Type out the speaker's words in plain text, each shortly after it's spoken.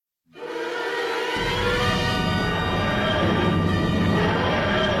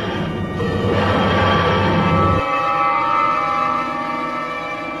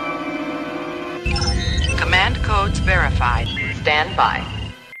stand by.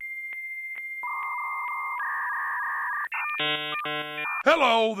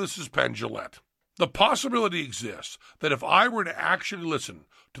 Hello, this is Penn Jillette. The possibility exists that if I were to actually listen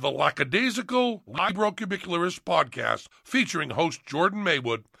to the lackadaisical Librocubicularist podcast featuring host Jordan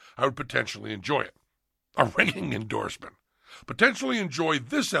Maywood, I would potentially enjoy it. A ringing endorsement. Potentially enjoy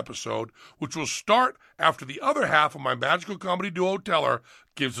this episode, which will start after the other half of my magical comedy duo Teller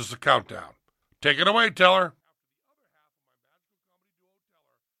gives us a countdown. Take it away, Teller.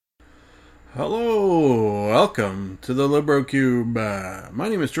 Hello, welcome to the LibroCube. My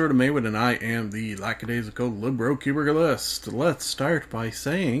name is Jordan Maywood and I am the lackadaisical Librocubicularist. Let's start by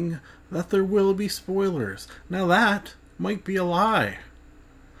saying that there will be spoilers. Now that might be a lie.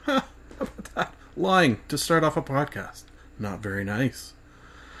 How about that? Lying to start off a podcast. Not very nice.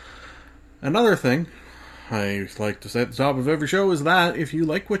 Another thing I like to say at the top of every show is that if you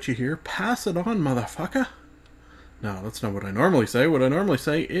like what you hear, pass it on, motherfucker. No, that's not what I normally say. What I normally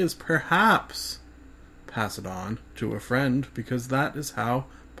say is perhaps pass it on to a friend, because that is how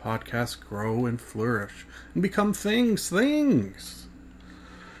podcasts grow and flourish and become things.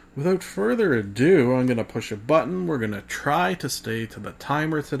 Without further ado, I'm going to push a button. We're going to try to stay to the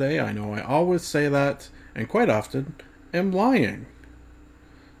timer today. I know I always say that, and quite often am lying.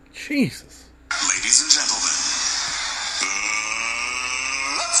 Jesus. Ladies and gentlemen,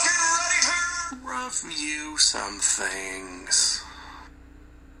 let's get ready to review some things.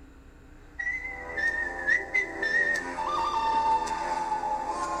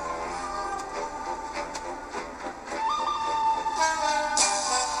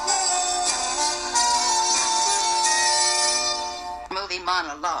 Movie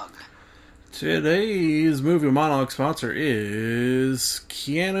monologue. Today's movie monologue sponsor is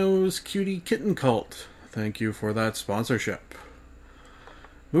Keanu's Cutie Kitten Cult. Thank you for that sponsorship.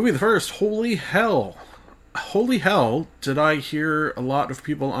 Movie the first, Holy Hell. Holy Hell, did I hear a lot of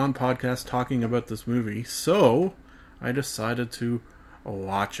people on podcasts talking about this movie, so I decided to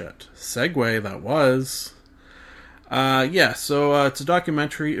watch it. Segue, that was. So it's a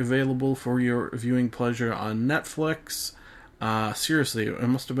documentary available for your viewing pleasure on Netflix. Seriously, it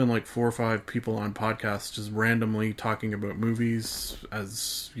must have been like 4 or 5 people on podcasts just randomly talking about movies,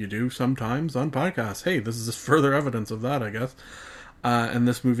 as you do sometimes on podcasts. Hey, this is just further evidence of that, I guess. And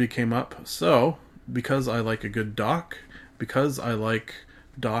this movie came up. So, because I like a good doc, because I like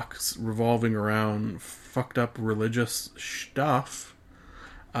docs revolving around fucked up religious stuff,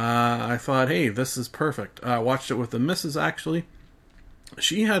 I thought, hey, this is perfect. I watched it with the missus, actually.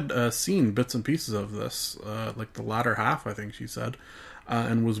 She had seen bits and pieces of this, like the latter half, I think she said,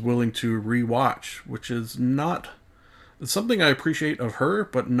 and was willing to rewatch, which is not... It's something I appreciate of her,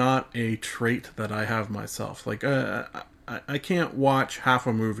 but not a trait that I have myself. Like, I can't watch half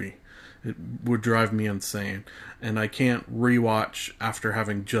a movie. It would drive me insane. And I can't rewatch after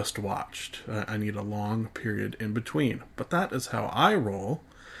having just watched. I need a long period in between. But that is how I roll.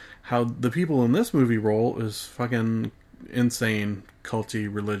 How the people in this movie roll is fucking insane,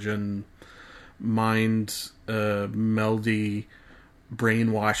 culty, religion, mind meldy,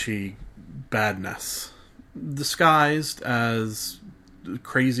 brainwashy badness. Disguised as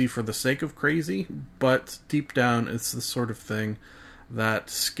crazy for the sake of crazy, but deep down it's the sort of thing that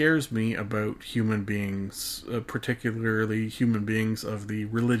scares me about human beings, particularly human beings of the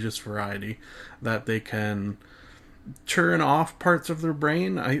religious variety, that they can turn off parts of their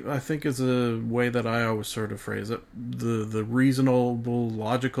brain, I think is a way that I always sort of phrase it. The reasonable,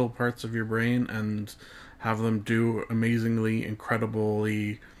 logical parts of your brain, and have them do amazingly,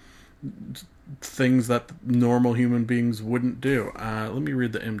 incredibly things that normal human beings wouldn't do. Let me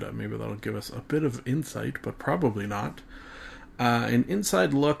read the IMDb. Maybe that'll give us a bit of insight, but probably not. An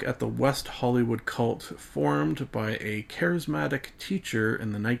inside look at the West Hollywood cult formed by a charismatic teacher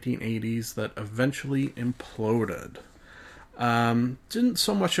in the 1980s that eventually imploded. Didn't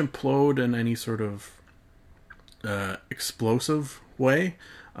so much implode in any sort of explosive way.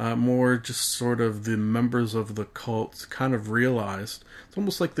 More just sort of the members of the cult kind of realized, it's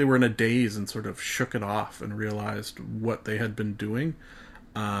almost like they were in a daze and sort of shook it off and realized what they had been doing.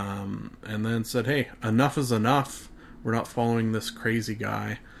 And then said, hey, enough is enough. We're not following this crazy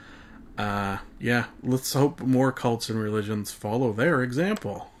guy. Let's hope more cults and religions follow their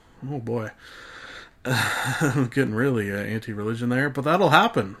example. Oh boy. I'm getting really anti-religion there, but that'll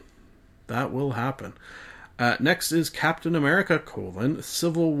happen. That will happen. Next is Captain America,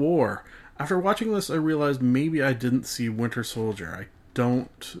 Civil War. After watching this, I realized maybe I didn't see Winter Soldier. I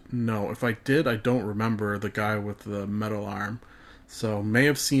don't know. If I did, I don't remember the guy with the metal arm. So, may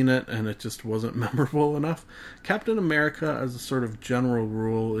have seen it, and it just wasn't memorable enough. Captain America, as a sort of general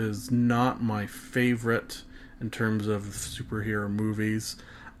rule, is not my favorite in terms of superhero movies.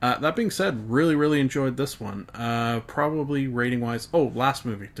 That being said, really, really enjoyed this one. Probably rating-wise... Oh, last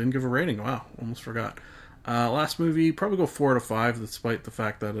movie. Didn't give a rating. Wow, almost forgot. Last movie, probably go 4 out of 5, despite the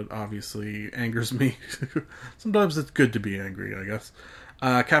fact that it obviously angers me. Sometimes it's good to be angry, I guess.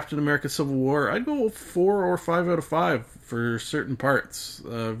 Captain America Civil War, I'd go 4 or 5 out of 5 for certain parts.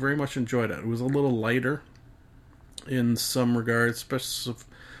 Very much enjoyed it. It was a little lighter in some regards,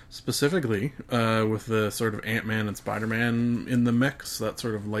 specifically with the sort of Ant-Man and Spider-Man in the mix. That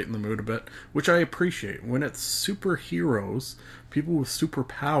sort of lightened the mood a bit, which I appreciate. When it's superheroes, people with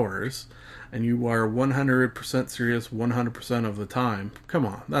superpowers, and you are 100% serious 100% of the time, come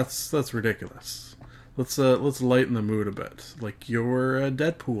on, that's ridiculous. Let's lighten the mood a bit, like your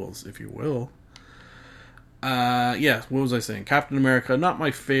Deadpools, if you will. Yeah, what was I saying? Captain America, not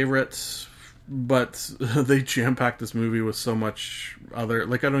my favorite, but they jam-packed this movie with so much other...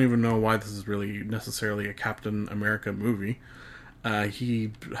 Like, I don't even know why this is really necessarily a Captain America movie.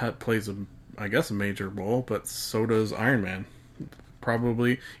 He plays, I guess, a major role, but so does Iron Man.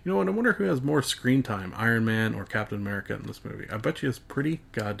 Probably... You know what, I wonder who has more screen time, Iron Man or Captain America in this movie. I bet you it's pretty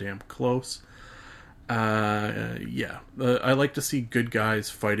goddamn close. Yeah. I like to see good guys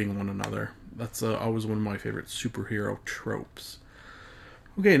fighting one another. That's always one of my favorite superhero tropes.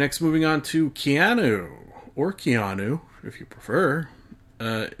 Okay, next moving on to Keanu, or Keanu, if you prefer.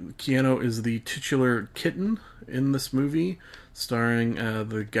 Keanu is the titular kitten in this movie, starring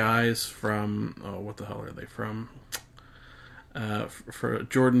the guys from... Oh, what the hell are they from? For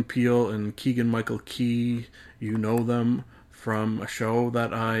Jordan Peele and Keegan-Michael Key. You know them from a show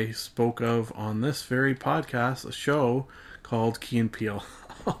that I spoke of on this very podcast, a show called Key and Peele.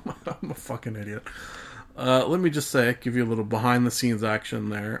 I'm a fucking idiot. Let me just say, give you a little behind-the-scenes action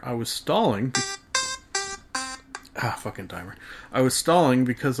there. I was stalling... fucking timer. I was stalling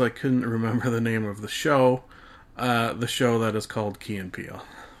because I couldn't remember the name of the show. The show that is called Key and Peele.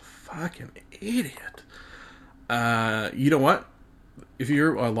 Fucking idiot. You know what? If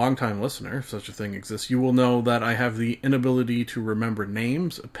you're a long-time listener, if such a thing exists, you will know that I have the inability to remember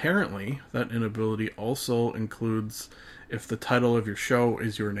names. Apparently, that inability also includes... If the title of your show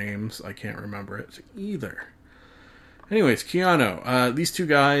is your names, I can't remember it either. Anyways, Keanu. These two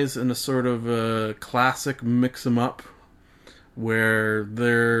guys in a sort of a classic mix-em-up where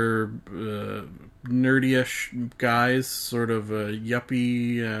they're nerdy-ish guys, sort of a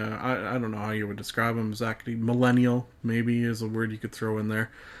yuppie, I don't know how you would describe them exactly, millennial, maybe is a word you could throw in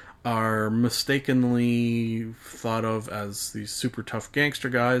there, are mistakenly thought of as these super tough gangster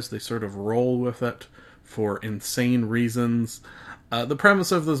guys. They sort of roll with it for insane reasons. The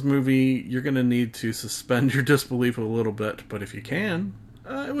premise of this movie, you're going to need to suspend your disbelief a little bit, but if you can,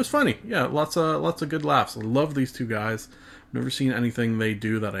 it was funny. Yeah, lots of good laughs. I love these two guys. Never seen anything they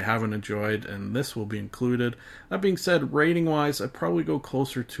do that I haven't enjoyed, and this will be included. That being said, rating-wise, I'd probably go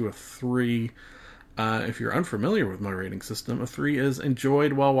closer to a 3. If you're unfamiliar with my rating system, a 3 is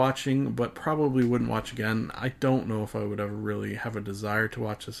enjoyed while watching, but probably wouldn't watch again. I don't know if I would ever really have a desire to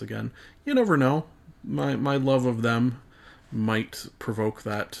watch this again. You never know. My love of them might provoke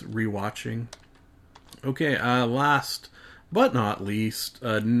that rewatching. Okay, last but not least,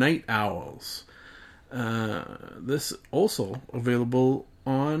 Night Owls. This also available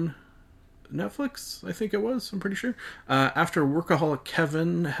on Netflix, I think it was, I'm pretty sure. After workaholic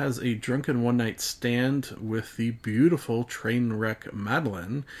Kevin has a drunken one-night stand with the beautiful train wreck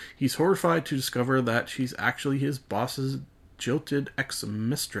Madeline, he's horrified to discover that she's actually his boss's jilted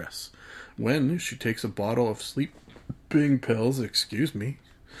ex-mistress. When she takes a bottle of sleeping pills,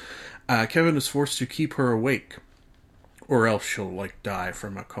 Kevin is forced to keep her awake, or else she'll, die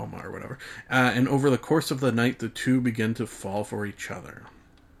from a coma or whatever. And over the course of the night, the two begin to fall for each other.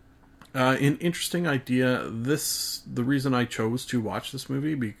 An interesting idea. The reason I chose to watch this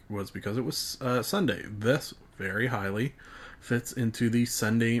movie was because it was Sunday. This very highly fits into the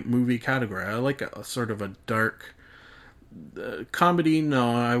Sunday movie category. I like a sort of a dark... comedy,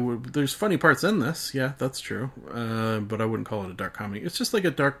 no, there's funny parts in this, yeah, that's true, but I wouldn't call it a dark comedy. It's just like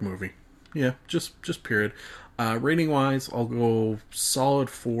a dark movie, yeah, just period. Rating wise, I'll go solid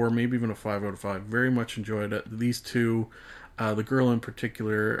 4, maybe even a 5 out of 5. Very much enjoyed it. These two, the girl in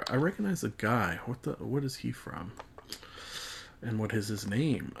particular, I recognize the guy. What is he from? And what is his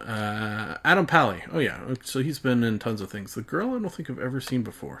name? Adam Pally. Oh yeah, so he's been in tons of things. The girl I don't think I've ever seen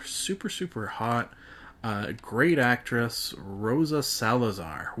before. Super, super hot. Great actress, Rosa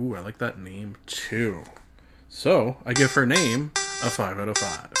Salazar. Ooh, I like that name too. So, I give her name a 5 out of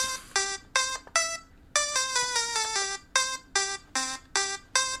 5.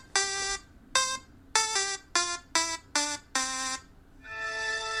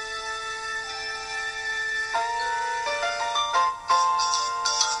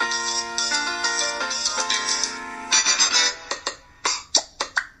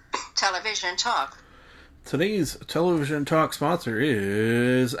 television talk. Today's television talk sponsor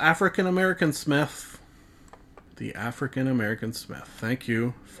is African American Smith. The African American Smith. Thank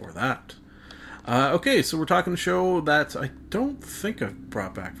you for that. Okay, so we're talking a show that I don't think I've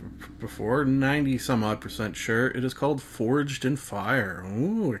brought back before. 90-some-odd% sure. It is called Forged in Fire.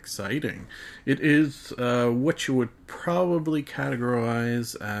 Ooh, exciting. It is what you would probably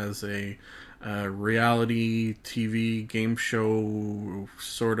categorize as a reality TV game show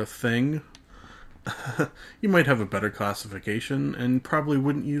sort of thing. You might have a better classification and probably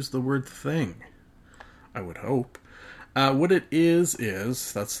wouldn't use the word thing. I would hope. What it is,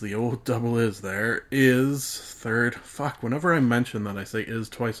 that's the old double is there, is third. Fuck, whenever I mention that I say is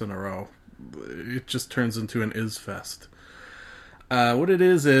twice in a row, it just turns into an is fest. What it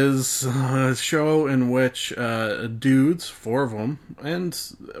is a show in which dudes, 4 of them, and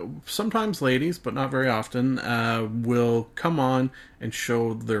sometimes ladies, but not very often, will come on and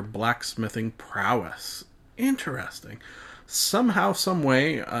show their blacksmithing prowess. Interesting. Somehow, some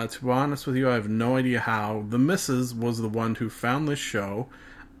way, to be honest with you, I have no idea how. The missus was the one who found this show,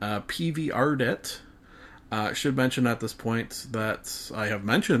 PVR'd it. Should mention at this point that I have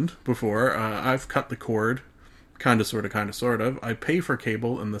mentioned before, I've cut the cord, kind of, sort of. I pay for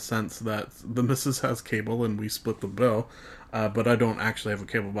cable in the sense that the missus has cable and we split the bill, but I don't actually have a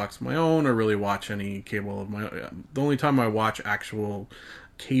cable box of my own or really watch any cable of my own. The only time I watch actual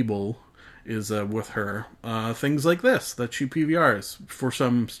cable is with her. Things like this that she PVRs for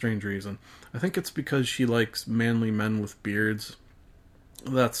some strange reason. I think it's because she likes manly men with beards.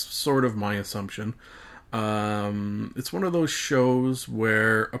 That's sort of my assumption. It's one of those shows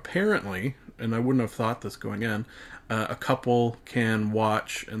where apparently, and I wouldn't have thought this going in, a couple can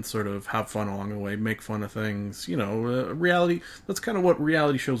watch and sort of have fun along the way, make fun of things, reality. That's kind of what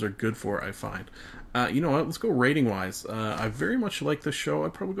reality shows are good for, I find. You know what, let's go rating-wise. I very much like this show.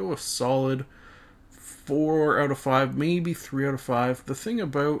 I'd probably go a solid 4 out of 5, maybe 3 out of 5. The thing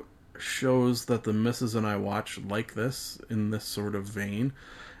about shows that the missus and I watch like this, in this sort of vein,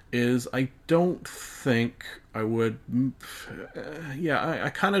 is I don't think I would...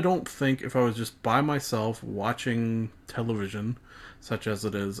 I kind of don't think if I was just by myself watching television, such as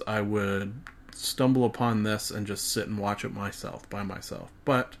it is, I would stumble upon this and just sit and watch it by myself.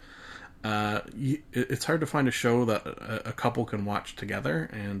 But... it's hard to find a show that a couple can watch together,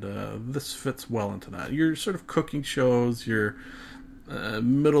 and this fits well into that. Your sort of cooking shows, your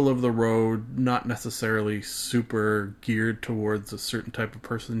middle of the road, not necessarily super geared towards a certain type of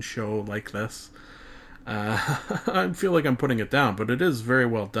person show like this. I feel like I'm putting it down, but it is very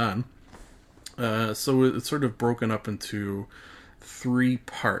well done. So it's sort of broken up into 3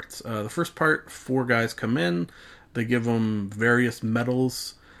 parts. The first part, 4 guys come in, they give them various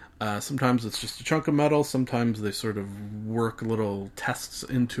medals. Sometimes it's just a chunk of metal. Sometimes they sort of work little tests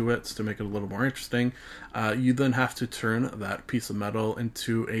into it to make it a little more interesting. You then have to turn that piece of metal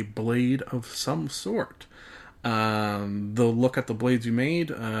into a blade of some sort. They'll look at the blades you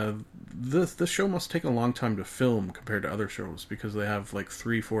made. This show must take a long time to film compared to other shows because they have like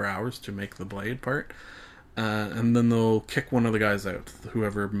 3-4 hours to make the blade part. And then they'll kick one of the guys out,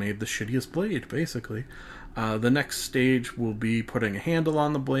 whoever made the shittiest blade, basically. The next stage will be putting a handle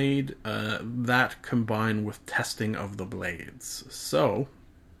on the blade, that combined with testing of the blades. So,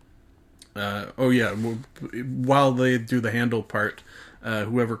 while they do the handle part,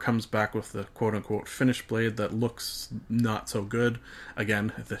 whoever comes back with the quote-unquote finished blade that looks not so good,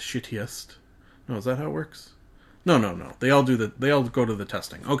 again, the shittiest. No, is that how it works? No. They all go to the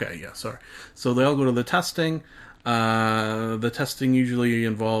testing. Okay, yeah, sorry. So they all go to the testing. The testing usually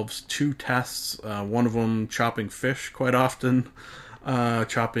involves 2 tests. One of them chopping fish quite often.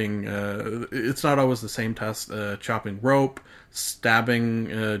 It's not always the same test. Chopping rope,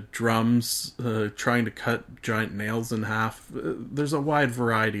 stabbing drums, trying to cut giant nails in half. There's a wide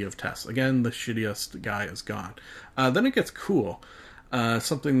variety of tests. Again, the shittiest guy is gone. Then it gets cool.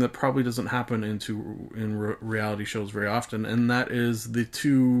 Something that probably doesn't happen in reality shows very often, and that is the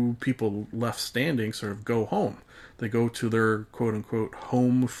 2 people left standing sort of go home. They go to their quote-unquote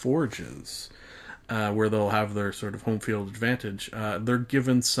home forges, where they'll have their sort of home field advantage. They're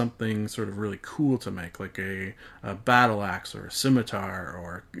given something sort of really cool to make, like a battle axe or a scimitar,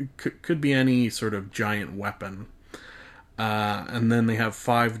 or could be any sort of giant weapon. And then they have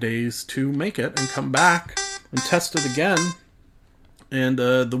 5 days to make it and come back and test it again. And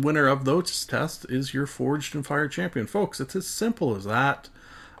the winner of those tests is your Forged in Fire champion. Folks, it's as simple as that.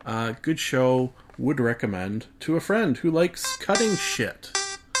 Good show. Would recommend to a friend who likes cutting shit.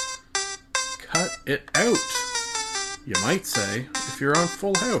 Cut it out, you might say, if you're on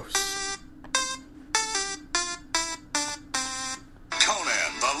Full House.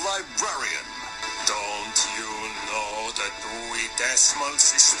 Conan the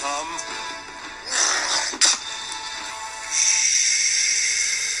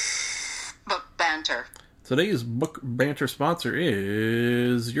Today's book banter sponsor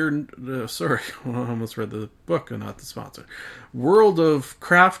is I almost read the book and not the sponsor. World of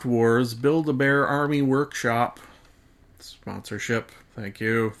Craft Wars Build-A-Bear Army Workshop sponsorship. Thank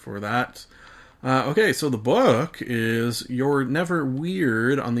you for that. Okay, so the book is You're Never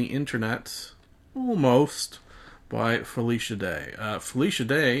Weird on the Internet, almost, by Felicia Day. Felicia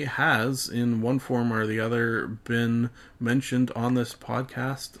Day has, in one form or the other, been mentioned on this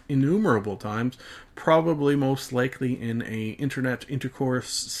podcast innumerable times, probably most likely in a internet intercourse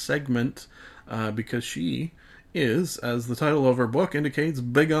segment, because she is, as the title of her book indicates,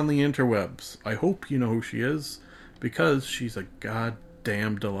 big on the interwebs. I hope you know who she is, because she's a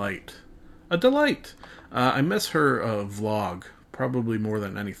goddamn delight. A delight! I miss her vlog, probably more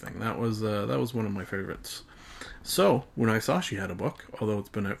than anything. That was one of my favorites. So, when I saw she had a book, although it's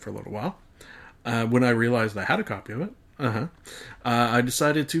been out for a little while, when I realized I had a copy of it, I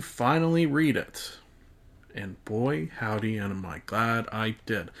decided to finally read it. And boy, howdy, and am I glad I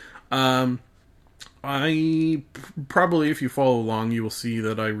did. I probably, if you follow along, you will see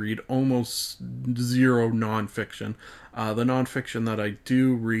that I read almost zero nonfiction. The nonfiction that I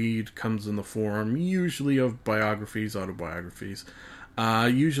do read comes in the form usually of biographies, autobiographies.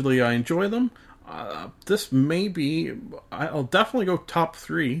 Usually I enjoy them. This may be, I'll definitely go top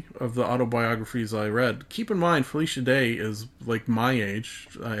 3 of the autobiographies I read. Keep in mind, Felicia Day is like my age,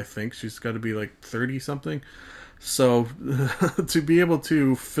 I think. She's got to be like 30 something. So, to be able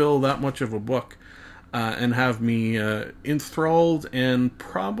to fill that much of a book and have me enthralled and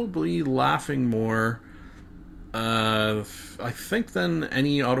probably laughing more, I think, than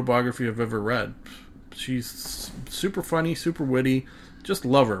any autobiography I've ever read. She's super funny, super witty. Just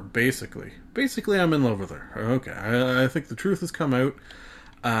love her, basically. Basically, I'm in love with her. Okay, I think the truth has come out.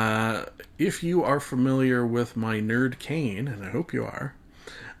 If you are familiar with my nerd cane, and I hope you are,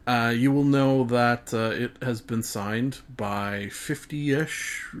 you will know that it has been signed by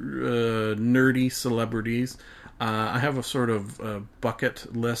 50-ish nerdy celebrities. I have a sort of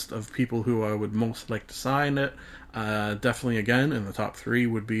bucket list of people who I would most like to sign it. Definitely, again, in the top 3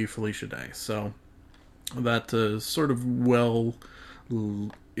 would be Felicia Day. So that sort of well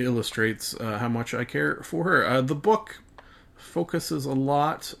illustrates how much I care for her. The book focuses a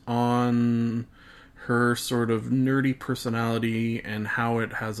lot on her sort of nerdy personality and how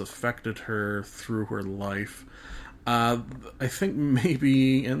it has affected her through her life. I think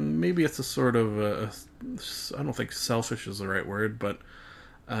maybe it's a sort of I don't think selfish is the right word, but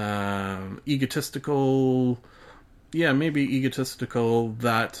egotistical. Yeah, maybe egotistical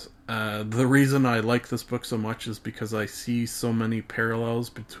that the reason I like this book so much is because I see so many parallels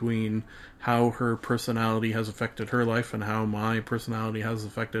between how her personality has affected her life and how my personality has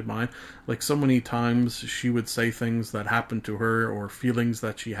affected mine. Like, so many times she would say things that happened to her, or feelings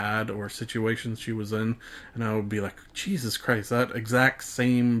that she had, or situations she was in, and I would be like, Jesus Christ, that exact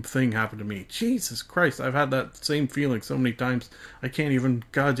same thing happened to me. Jesus Christ, I've had that same feeling so many times, I can't even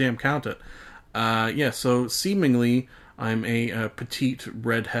goddamn count it. So seemingly I'm a petite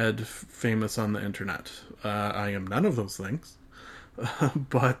redhead famous on the internet. I am none of those things,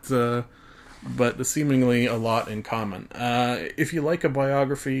 but seemingly a lot in common. If you like a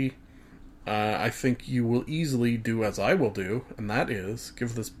biography, I think you will easily do as I will do, and that is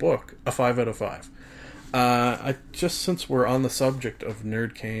give this book a 5 out of 5. Since we're on the subject of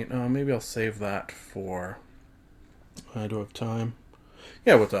Nerd Cane, maybe I'll save that for... I do have time.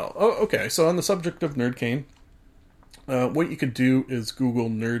 Yeah, what the hell? Oh, okay, so on the subject of Nerd Cane, what you could do is Google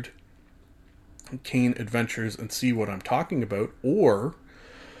Nerd Cane Adventures and see what I'm talking about, or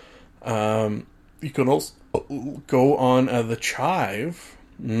you can also go on the Chive,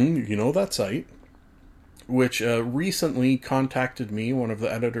 you know that site, which recently contacted me, one of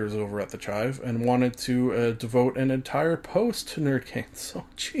the editors over at the Chive, and wanted to devote an entire post to Nerd Cane. So,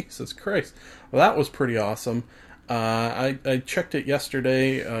 Jesus Christ. Well, that was pretty awesome. I checked it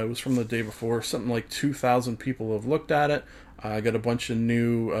yesterday. It was from the day before. Something like 2,000 people have looked at it. I got a bunch of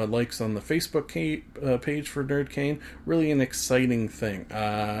new likes on the Facebook page for Nerd Cane. Really an exciting thing.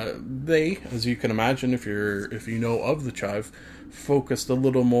 They, as you can imagine, if you know of the Chive, focused a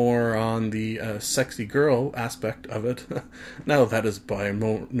little more on the sexy girl aspect of it. Now, that is by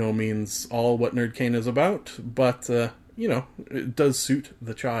no means all what Nerd Cane is about, but it does suit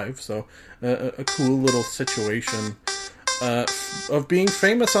the Chive, so a cool little situation of being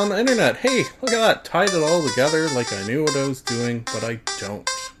famous on the internet. Hey, look at that, tied it all together like I knew what I was doing, but I don't.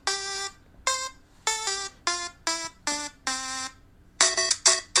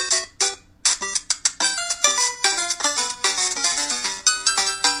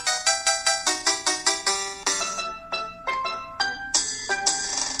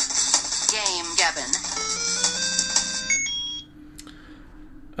 Game Gabbin.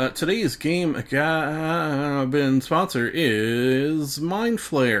 Today's game Gabbin sponsor is Mind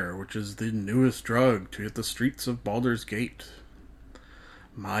Flayer, which is the newest drug to hit the streets of Baldur's Gate.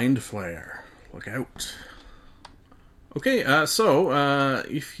 Mind Flayer. Look out. Okay, so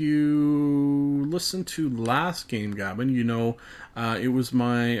if you listened to last game, Gabbin, you know it was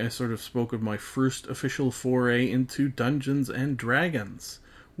I sort of spoke of my first official foray into Dungeons and Dragons,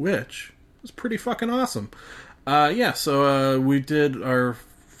 which was pretty fucking awesome. So we did our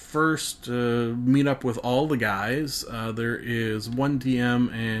first meet up with all the guys. There is one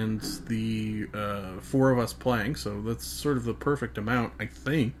DM and the 4 of us playing, so that's sort of the perfect amount, I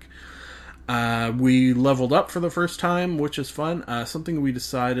think. We leveled up for the first time, which is fun. Something we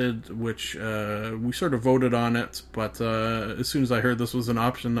decided, which we sort of voted on it, but as soon as I heard this was an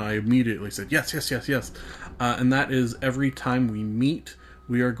option, I immediately said yes. And that is every time we meet,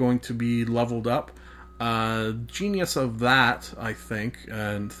 we are going to be leveled up. Genius of that, I think,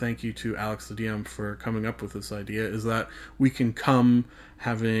 and thank you to Alex the DM for coming up with this idea, is that we can come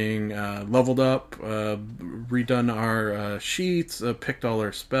having leveled up, redone our sheets, picked all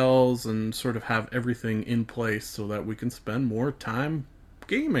our spells, and sort of have everything in place so that we can spend more time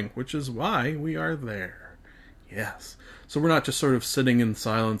gaming, which is why we are there. Yes. So we're not just sort of sitting in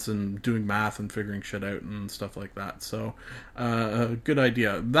silence and doing math and figuring shit out and stuff like that. So, good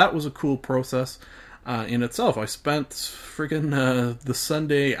idea. That was a cool process. In itself, I spent friggin' the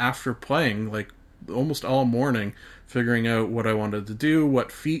Sunday after playing, like, almost all morning, figuring out what I wanted to do,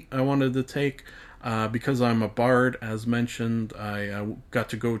 what feat I wanted to take. Because I'm a bard, as mentioned, I got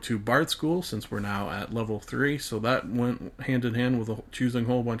to go to bard school, since we're now at level 3, so that went hand in hand with choosing a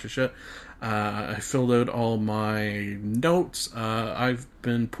whole bunch of shit. I filled out all my notes. I've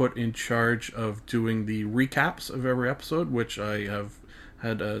been put in charge of doing the recaps of every episode, which I have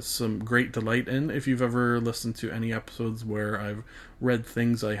had some great delight in. If you've ever listened to any episodes where I've read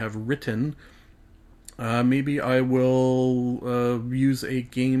things I have written, maybe I will use a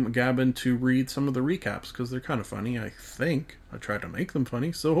game Gabbin to read some of the recaps, because they're kind of funny, I think. I try to make them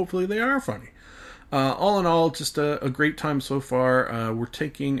funny, so hopefully they are funny. All in all, just a great time so far.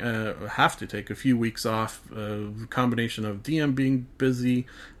 We're have to take a few weeks off. Combination of DM being busy,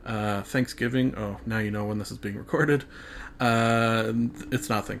 Thanksgiving. Oh, now you know when this is being recorded. It's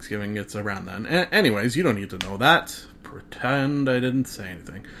not Thanksgiving, it's around then. Anyways, you don't need to know that. Pretend I didn't say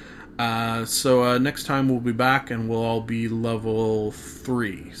anything. So next time we'll be back and we'll all be level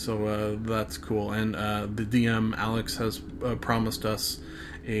 3. So that's cool. And the DM, Alex, has promised us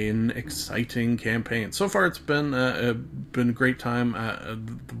an exciting campaign. So far it's been a great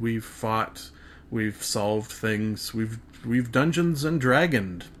time. We've fought, we've solved things, we've Dungeons and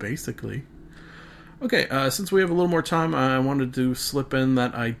Dragoned, basically. Okay, since we have a little more time, I wanted to slip in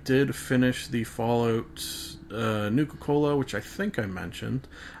that I did finish the Fallout Nuka-Cola, which I think I mentioned,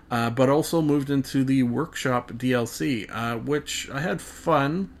 but also moved into the Workshop DLC, which I had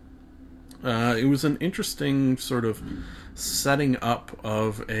fun. It was an interesting sort of setting up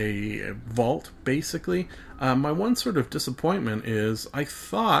of a vault, basically. My one sort of disappointment is I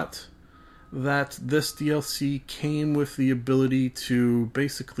thought that this DLC came with the ability to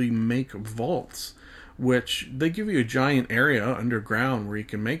basically make vaults, which they give you a giant area underground where you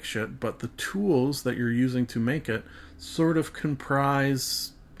can make shit, but the tools that you're using to make it sort of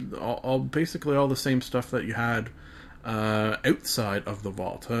comprise basically all the same stuff that you had outside of the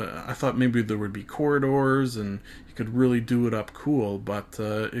vault. I thought maybe there would be corridors and you could really do it up cool, but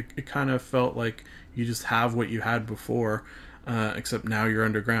it kind of felt like you just have what you had before, except now you're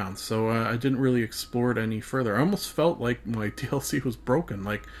underground. So I didn't really explore it any further. I almost felt like my DLC was broken,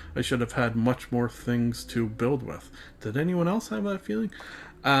 like I should have had much more things to build with. Did anyone else have that feeling?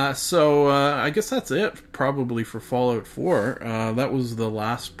 So I guess that's it, probably, for Fallout 4. That was the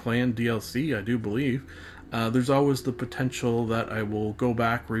last planned DLC, I do believe. There's always the potential that I will go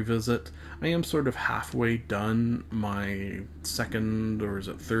back, revisit. I am sort of halfway done my second, or is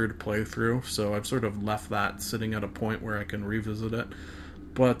it third playthrough, so I've sort of left that sitting at a point where I can revisit it.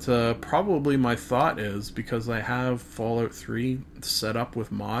 But probably my thought is, because I have Fallout 3 set up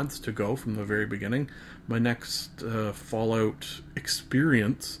with mods to go from the very beginning, my next Fallout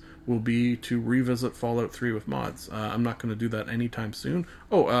experience will be to revisit Fallout 3 with mods. I'm not going to do that anytime soon.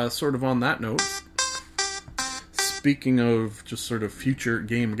 Sort of on that note, speaking of just sort of future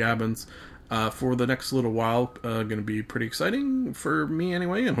game Gabbins, for the next little while, going to be pretty exciting for me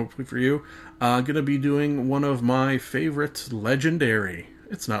anyway, and hopefully for you. Going to be doing one of my favorite legendary,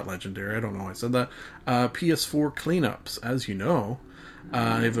 it's not legendary, I don't know why I said that, PS4 cleanups. As you know,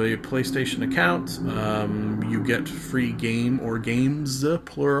 I have a PlayStation account. You get free game or games,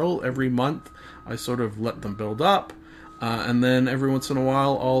 plural, every month. I sort of let them build up. And then every once in a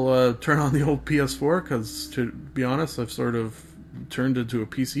while, I'll turn on the old PS4, because to be honest, I've sort of turned into a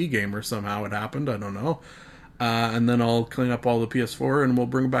PC gamer somehow. It happened, I don't know. And then I'll clean up all the PS4 and we'll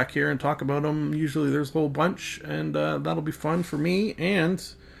bring them back here and talk about them. Usually there's a whole bunch, and that'll be fun for me and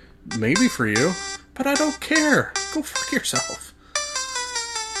maybe for you. But I don't care. Go fuck yourself.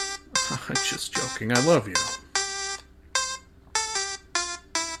 I'm just joking. I love you.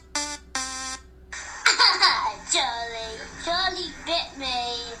 Charlie bit me.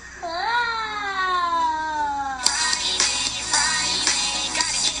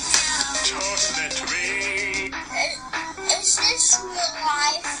 Is this real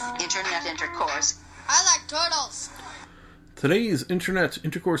life? Internet intercourse. I like turtles. Today's Internet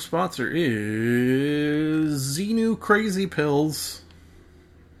Intercourse sponsor is Xenu Crazy Pills.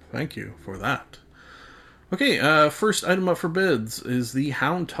 Thank you for that. Okay, first item up for bids is the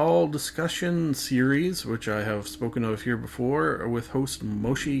Hound Tall discussion series, which I have spoken of here before, with host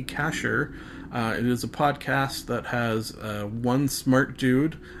Moshi Kasher. It is a podcast that has one smart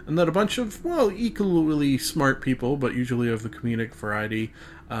dude, and then a bunch of, well, equally smart people, but usually of the comedic variety,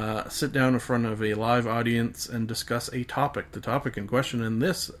 sit down in front of a live audience and discuss a topic. The topic in question in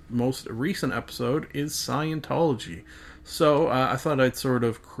this most recent episode is Scientology. So I thought I'd sort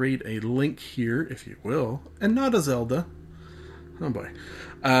of create a link here, if you will, and not a Zelda, oh boy,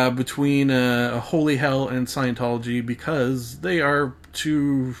 between Holy Hell and Scientology, because they are,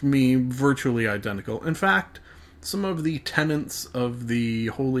 to me, virtually identical. In fact, some of the tenets of the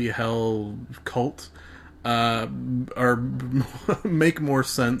Holy Hell cult make more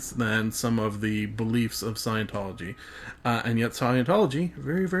sense than some of the beliefs of Scientology. And yet Scientology,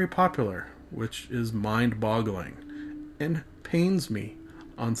 very, very popular, which is mind-boggling. And pains me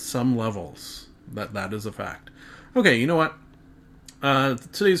on some levels that is a fact. Okay, you know what?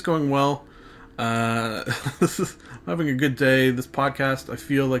 Today's going well. I'm having a good day. This podcast, I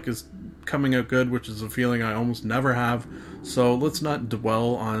feel like, is coming out good, which is a feeling I almost never have. So let's not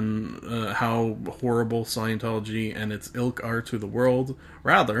dwell on how horrible Scientology and its ilk are to the world.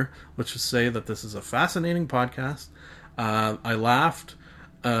 Rather, let's just say that this is a fascinating podcast. I laughed.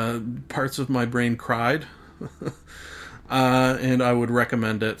 Parts of my brain cried. And I would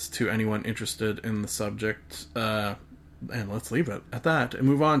recommend it to anyone interested in the subject. And let's leave it at that and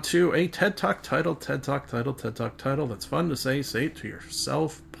move on to a TED Talk title. TED Talk title. That's fun to say. Say it to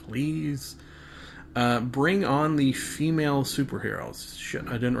yourself, please. Bring on the female superheroes. Shit,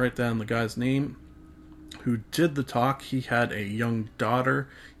 I didn't write down the guy's name who did the talk. He had a young daughter.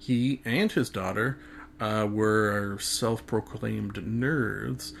 He and his daughter were self-proclaimed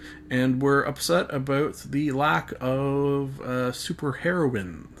nerds and were upset about the lack of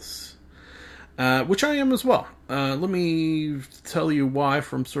superheroines, which I am as well. Let me tell you why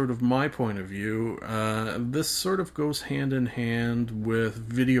from sort of my point of view. This sort of goes hand in hand with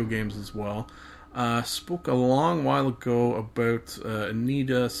video games as well. Spoke a long while ago about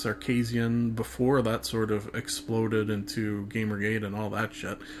Anita Sarkeesian before that sort of exploded into Gamergate and all that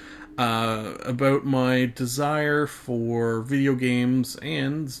shit. About my desire for video games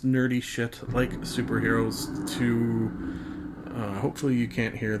and nerdy shit like superheroes to... hopefully you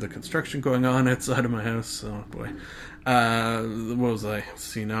can't hear the construction going on outside of my house. Oh boy. What was I?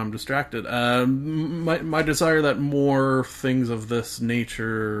 See, now I'm distracted. My desire that more things of this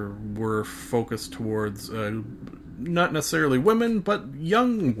nature were focused towards not necessarily women, but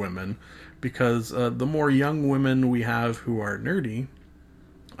young women, because the more young women we have who are nerdy,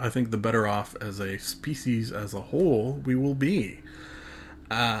 I think the better off as a species as a whole we will be.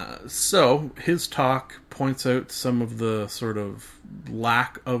 So his talk points out some of the sort of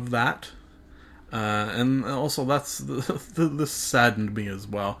lack of that. And also this saddened me as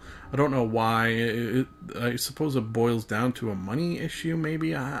well. I don't know why. I suppose it boils down to a money issue,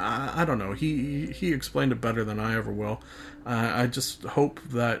 maybe. I don't know. He explained it better than I ever will. I just hope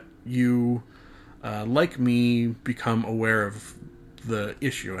that you, like me, become aware of the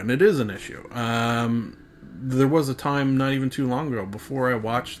issue, and it is an issue. There was a time not even too long ago, before I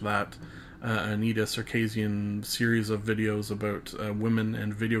watched that Anita Sarkeesian series of videos about women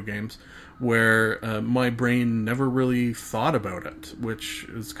and video games, where my brain never really thought about it, which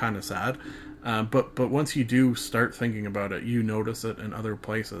is kind of sad. But once you do start thinking about it, you notice it in other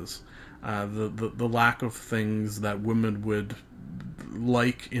places. The lack of things that women would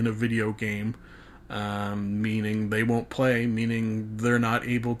like in a video game, meaning they won't play, meaning they're not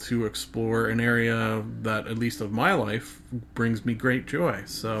able to explore an area that, at least of my life, brings me great joy.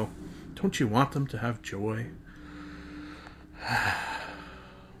 So, don't you want them to have joy?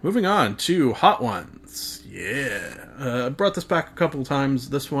 Moving on to Hot Ones. Yeah. I brought this back a couple of times.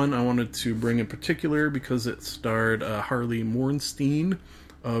 This one I wanted to bring in particular because it starred Harley Morenstein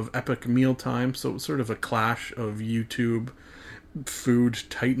of Epic Mealtime. So it was sort of a clash of YouTube food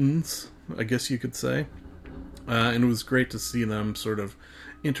titans, I guess you could say. And it was great to see them sort of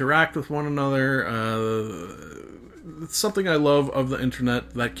interact with one another. It's something I love of the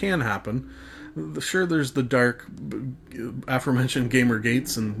internet that can happen. Sure, there's the dark, aforementioned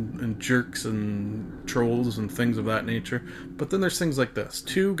Gamergates and jerks and trolls and things of that nature. But then there's things like this.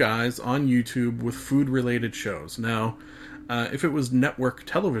 Two guys on YouTube with food-related shows. Now, if it was network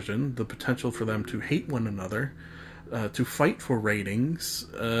television, the potential for them to hate one another, to fight for ratings,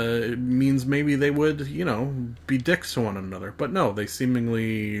 it means maybe they would, be dicks to one another. But no, they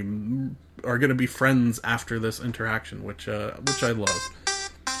seemingly are going to be friends after this interaction, which I love.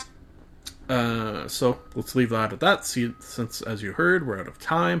 So let's leave that at that, since, as you heard, we're out of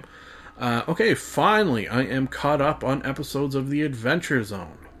time. Okay, finally, I am caught up on episodes of The Adventure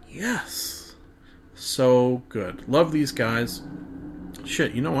Zone. Yes. So good. Love these guys.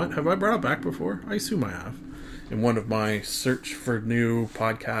 Shit, you know what? Have I brought it back before? I assume I have. In one of my search for new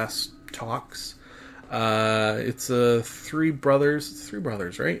podcast talks. It's three brothers,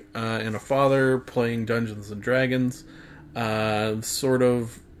 right? And a father playing Dungeons and Dragons. Sort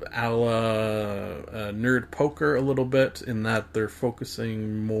of a la Nerd Poker a little bit, in that they're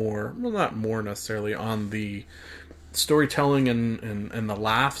focusing more, well, not more necessarily, on the storytelling and the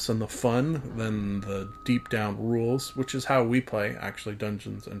laughs and the fun than the deep down rules, which is how we play, actually,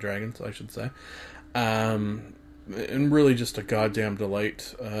 Dungeons and Dragons, I should say. And really just a goddamn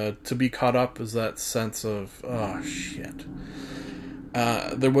delight. To be caught up is that sense of, oh, shit.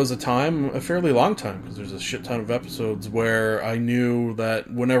 There was a time, a fairly long time, because there's a shit ton of episodes, where I knew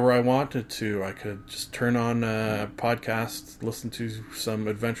that whenever I wanted to, I could just turn on a podcast, listen to some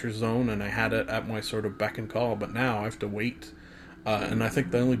Adventure Zone, and I had it at my sort of beck and call. But now I have to wait, and I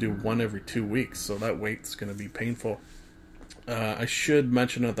think they only do one every 2 weeks, so that wait's going to be painful. I should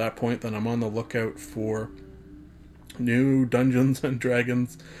mention at that point that I'm on the lookout for new Dungeons and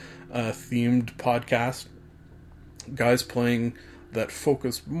Dragons themed podcast. Guys playing that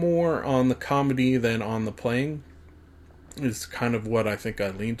focus more on the comedy than on the playing is kind of what I think I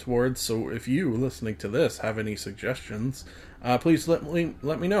lean towards. So if you, listening to this, have any suggestions, please let me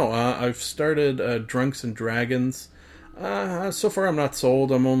know. I've started Drunks and Dragons. So far I'm not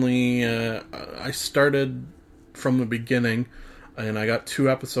sold. I'm only... I started from the beginning, and I got 2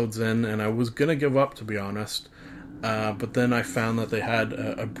 episodes in, and I was going to give up, to be honest. But then I found that they had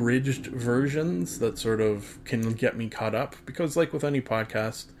abridged versions that sort of can get me caught up. Because like with any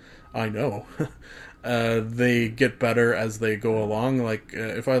podcast, I know, they get better as they go along. Like,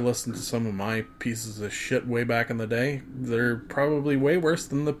 if I listen to some of my pieces of shit way back in the day, they're probably way worse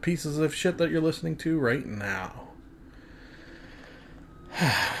than the pieces of shit that you're listening to right now.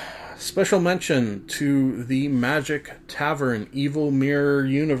 Special mention to the Magic Tavern Evil Mirror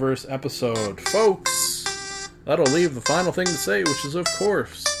Universe episode. Folks, that'll leave the final thing to say, which is, of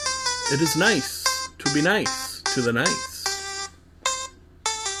course, it is nice to be nice to the nice.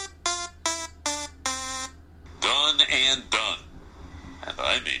 Done and done. And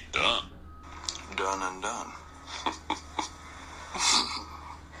I mean done. Done and done.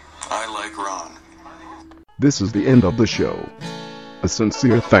 I like Ron. This is the end of the show. A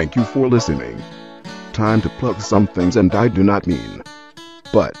sincere thank you for listening. Time to plug some things, and I do not mean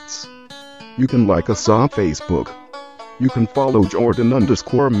butts. You can like us on Facebook. You can follow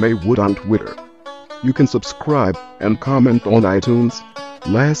Jordan_Maywood on Twitter. You can subscribe and comment on iTunes.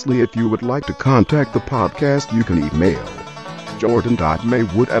 Lastly, if you would like to contact the podcast, you can email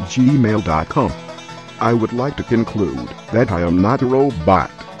jordan.maywood@gmail.com. I would like to conclude that I am not a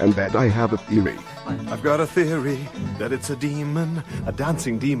robot and that I have a theory. I've got a theory that it's a demon, a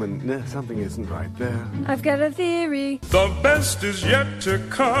dancing demon. Nah, something isn't right there. I've got a theory. The best is yet to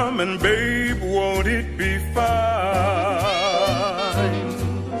come, and babe, won't it be fine?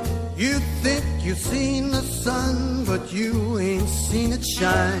 You think you've seen the sun, but you ain't seen it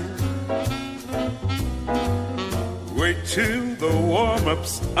shine. Wait till the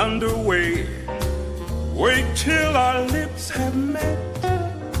warm-up's underway. Wait till our lips have met.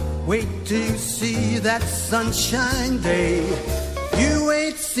 Wait till you see that sunshine day. You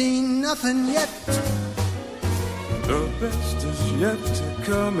ain't seen nothing yet. The best is yet to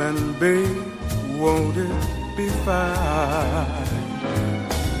come, and babe, won't it be fine?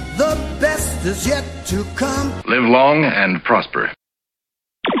 The best is yet to come. Live long and prosper.